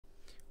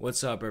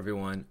What's up,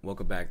 everyone?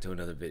 Welcome back to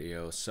another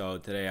video. So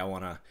today I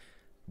want to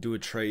do a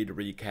trade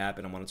recap,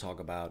 and I want to talk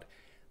about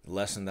the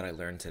lesson that I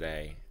learned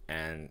today.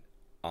 And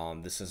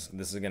this is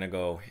gonna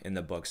go in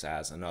the books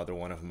as another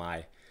one of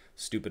my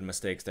stupid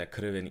mistakes that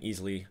could have been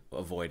easily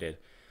avoided.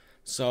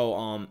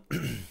 So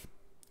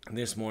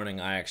this morning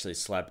I actually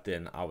slept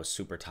in. I was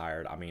super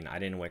tired. I mean, I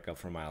didn't wake up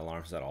from my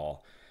alarms at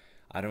all.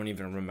 I don't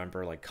even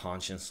remember like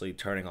consciously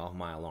turning off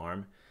my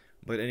alarm.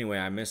 But anyway,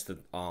 I missed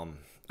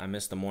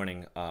the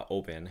morning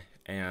open,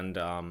 and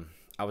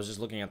I was just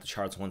looking at the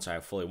charts once I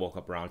fully woke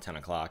up around 10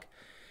 o'clock,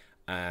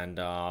 and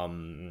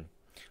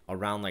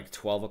around like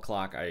 12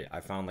 o'clock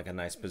I found like a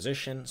nice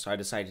position, so I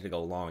decided to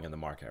go long in the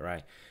market,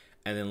 right?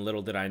 And then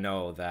little did I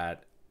know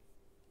that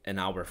an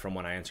hour from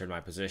when I entered my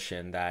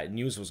position, that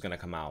news was going to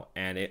come out,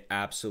 and it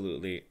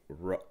absolutely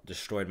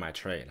destroyed my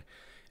trade.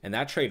 And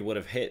that trade would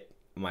have hit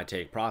my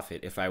take profit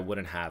if I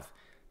wouldn't have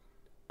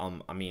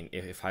I mean,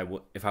 if I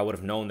would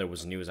have known there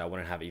was news, I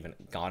wouldn't have even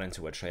got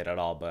into a trade at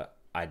all. But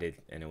I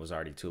did, and it was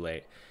already too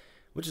late,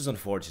 which is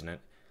unfortunate.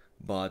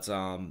 But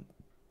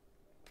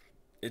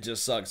it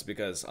just sucks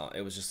because it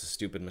was just a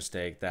stupid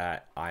mistake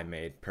that I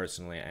made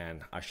personally,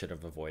 and I should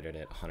have avoided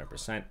it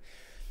 100%.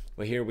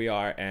 But here we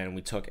are, and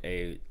we took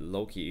a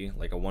low-key,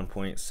 like a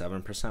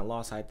 1.7%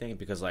 loss, I think,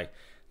 because like,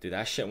 dude,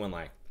 that shit went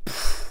like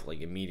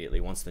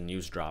immediately once the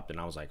news dropped, and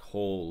I was like,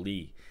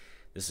 holy,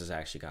 this is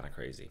actually kind of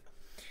crazy.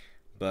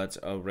 But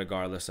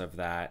regardless of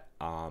that,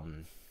 I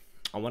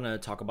want to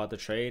talk about the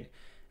trade,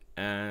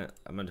 and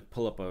I'm going to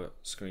pull up a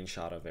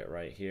screenshot of it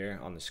right here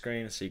on the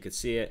screen so you could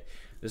see it.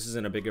 This is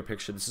in a bigger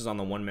picture. This is on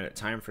the 1 minute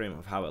time frame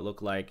of how it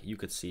looked like. You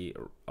could see,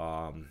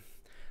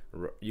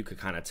 you could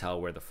kind of tell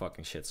where the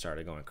fucking shit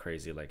started going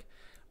crazy, like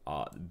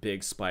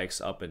big spikes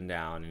up and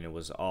down, and it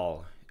was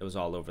all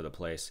over the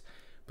place.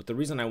 But the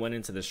reason I went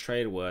into this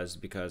trade was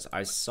because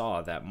I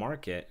saw that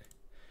market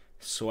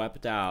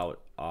swept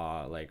out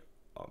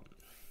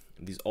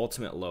these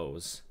ultimate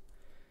lows,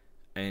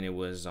 and it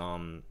was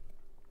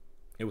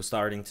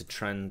starting to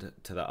trend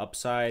to the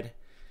upside.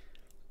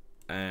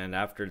 And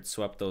after it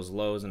swept those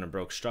lows and it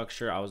broke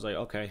structure, I was like,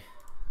 okay,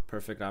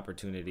 perfect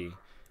opportunity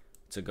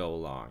to go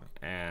long.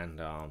 And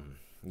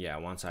yeah,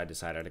 once I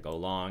decided to go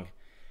long,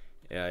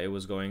 it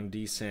was going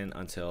decent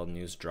until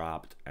news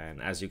dropped,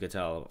 and as you could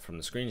tell from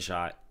the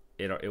screenshot,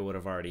 it would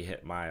have already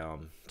hit my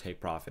take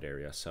profit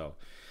area. So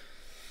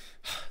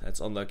that's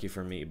unlucky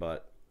for me,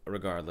 but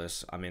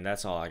regardless, I mean,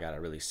 that's all I gotta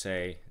really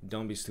say.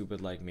 Don't be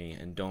stupid like me,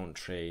 and don't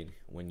trade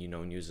when you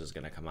know news is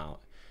gonna come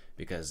out,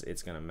 because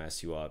it's gonna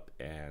mess you up.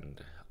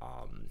 And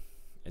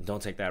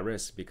don't take that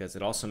risk, because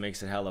it also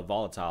makes it hella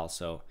volatile.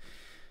 So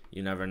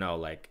you never know,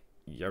 like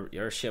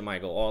your shit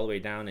might go all the way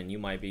down, and you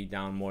might be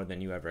down more than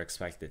you ever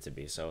expected it to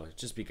be. So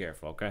just be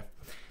careful, okay?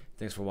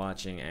 Thanks for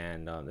watching,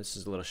 and this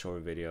is a little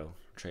short video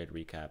trade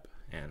recap,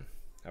 and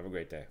have a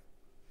great day.